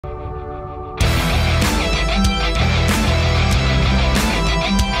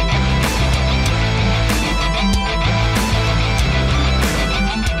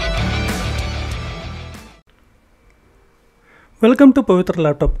Welcome to Pavitra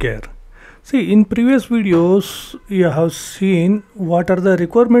Laptop Care. See, in previous videos, you have seen what are the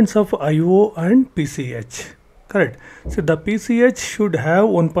requirements of I/O and PCH. Correct. So the PCH should have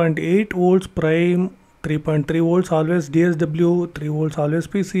 1.8 volts prime, 3.3 volts always DSW, 3 volts always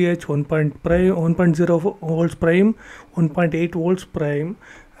PCH, 1.0 volts prime, 1.8 volts prime,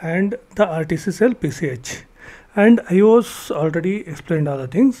 and the RTC cell PCH. And I/Os already explained all the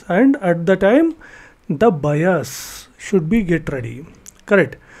things. And at the time, the bias should be get ready.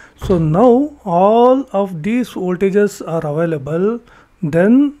 Correct. So now all of these voltages are available.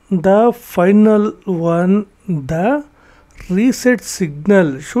 Then the final one, the reset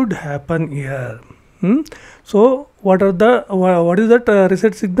signal should happen here. So what is that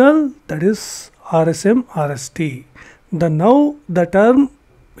reset signal? That is RSM RST. Now the term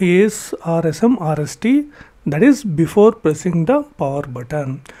is RSM RST, that is before pressing the power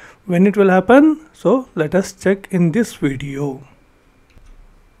button. When it will happen? So let us check in this video.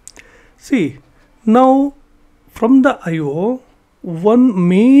 See, now from the I/O, one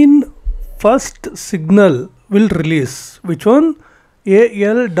main first signal will release. Which one?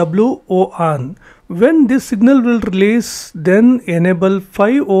 ALWO on. When this signal will release, then enable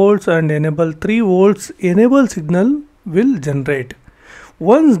 5 volts and enable 3 volts enable signal will generate.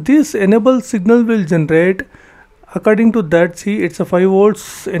 Once this enable signal will generate, according to that, see, it's a 5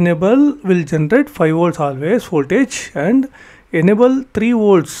 volts enable will generate 5 volts always voltage, and enable 3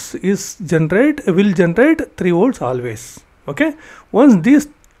 volts will generate 3 volts always. Okay. Once these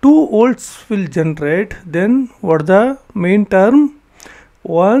 2 volts will generate, then what the main term?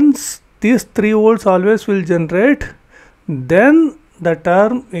 Once these 3 volts always will generate, then the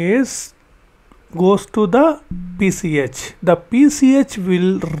term is goes to the PCH. The PCH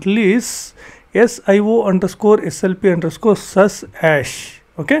will release SIO underscore SLP underscore sus hash.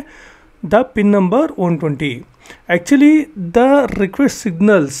 Okay, the pin number 120. Actually, the request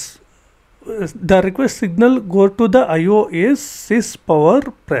signal go to the I/O is sys power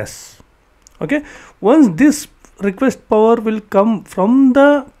press. Okay, once this request power will come from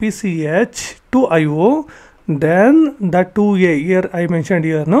the PCH to I/O, then the 2A here I mentioned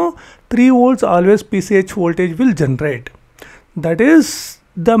here, no, 3 volts always PCH voltage will generate. That is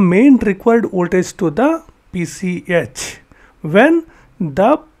the main required voltage to the PCH. When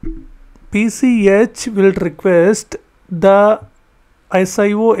the PCH will request the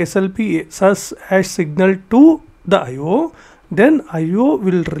SIO SLP sus hash signal to the I/O, then I/O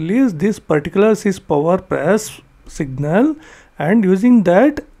will release this particular sys power press signal, and using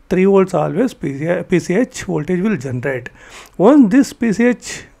that 3 volts always PCH voltage will generate. Once this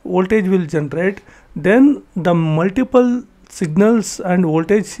PCH voltage will generate, then the multiple signals and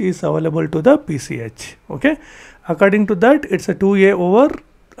voltage is available to the PCH. Okay, according to that, it's a 2A over.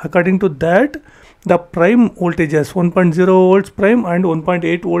 According to that, the prime voltages 1.0 volts prime and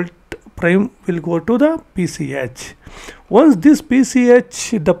 1.8 volt prime will go to the PCH. Once this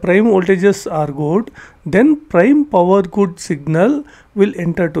PCH, the prime voltages are good, then prime power good signal will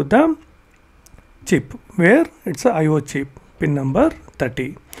enter to the chip, where it's a I/O chip, pin number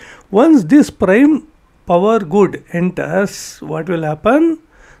 30. Once this prime power good enters, what will happen?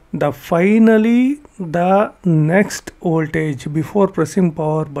 Finally the next voltage before pressing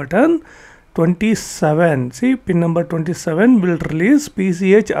power button 27, see, pin number 27 will release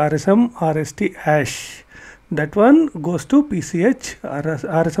PCH RSM RST hash. That one goes to PCH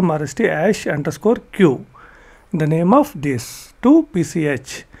RSM RST hash underscore Q, the name of this, to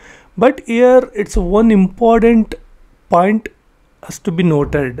PCH. But here it's one important point has to be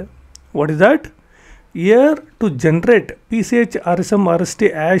noted. What is that? Here, to generate PCH RSM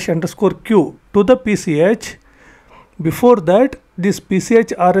RST hash underscore Q to the PCH, before that, this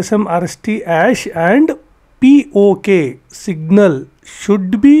PCH RSM RST hash and POK signal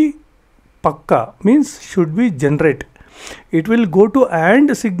should be pakka, means should be generate. It will go to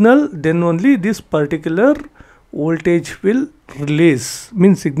AND signal, then only this particular voltage will release,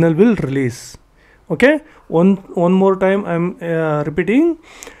 means signal will release. Okay, one more time I am repeating.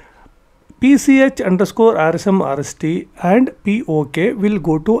 PCH underscore RSM RST and POK will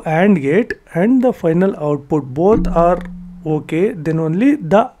go to AND gate, and the final output both are okay, then only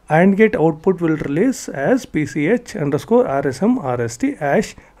the AND gate output will release as PCH underscore RSM RST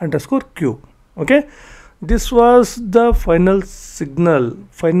hash underscore Q. Okay, this was the final signal,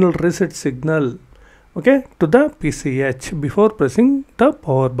 final reset signal okay, to the PCH before pressing the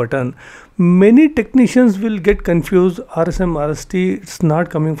power button. Many technicians will get confused. RSM RST, it's not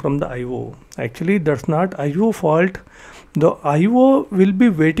coming from the IO. Actually, that's not IO fault. The IO will be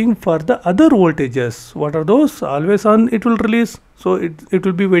waiting for the other voltages. What are those? Always on it will release. So it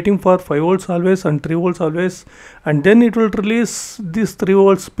will be waiting for 5 volts always and 3 volts always, and then it will release this 3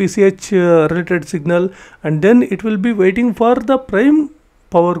 volts PCH related signal, and then it will be waiting for the prime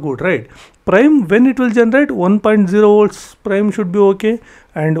power good, right? Prime, when it will generate 1.0 volts prime should be okay,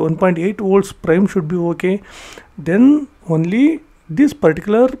 and 1.8 volts prime should be okay. Then only this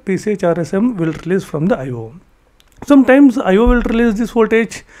particular PCH RSM will release from the IO. Sometimes IO will release this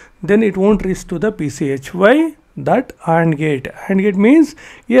voltage, then it won't reach to the PCH. Why? That AND gate. AND gate means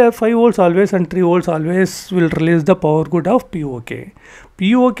here 5 volts always and 3 volts always will release the power good of POK.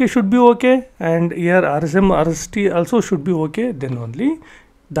 POK should be okay, and here RSM RST also should be okay. Then only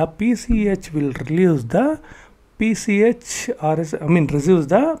the PCH will release the PCH RSM, receives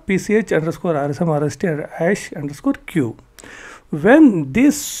the PCH underscore RSM RST hash underscore Q. When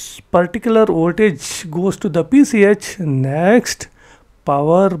this particular voltage goes to the PCH, next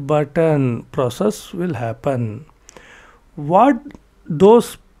power button process will happen. What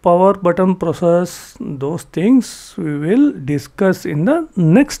those power button process, those things we will discuss in the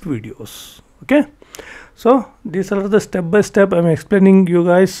next videos. Okay, so these are the step by step I'm explaining you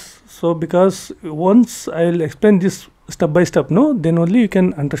guys. So because once I'll explain this step by step, no, then only you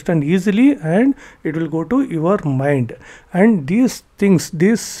can understand easily and it will go to your mind. And these things,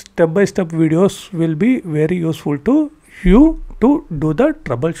 these step by step videos will be very useful to you to do the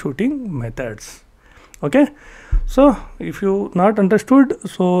troubleshooting methods. Okay, so if you not understood,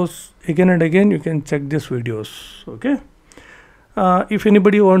 so again and again you can check these videos. Okay, if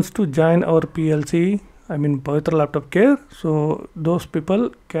anybody wants to join our PLC, Pavitra Laptop Care, so those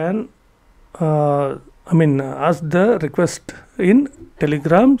people can ask the request in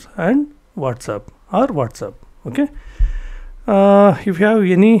Telegrams and WhatsApp or WhatsApp. Okay, if you have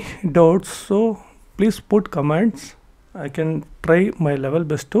any doubts, so please put comments. I can try my level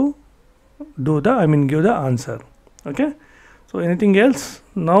best to do the give the answer. Okay, so anything else?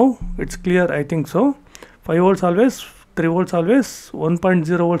 Now it's clear, I think so. 5 volts always, 3 volts always,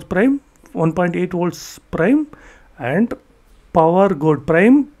 1.0 volts prime, 1.8 volts prime, and power good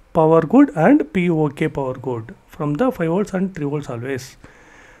prime, power good, and POK power good from the 5 volts and 3 volts always.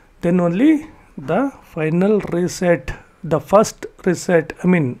 Then only the final reset, the first reset,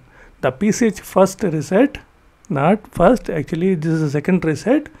 the PCH first reset, not first, actually this is the second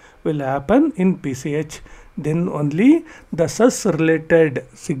reset, will happen in PCH. Then only the sus related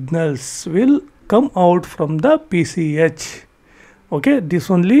signals will come out from the PCH. Okay, this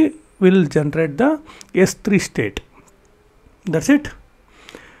only will generate the S3 state. That's it.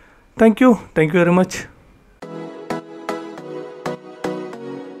 Thank you very much.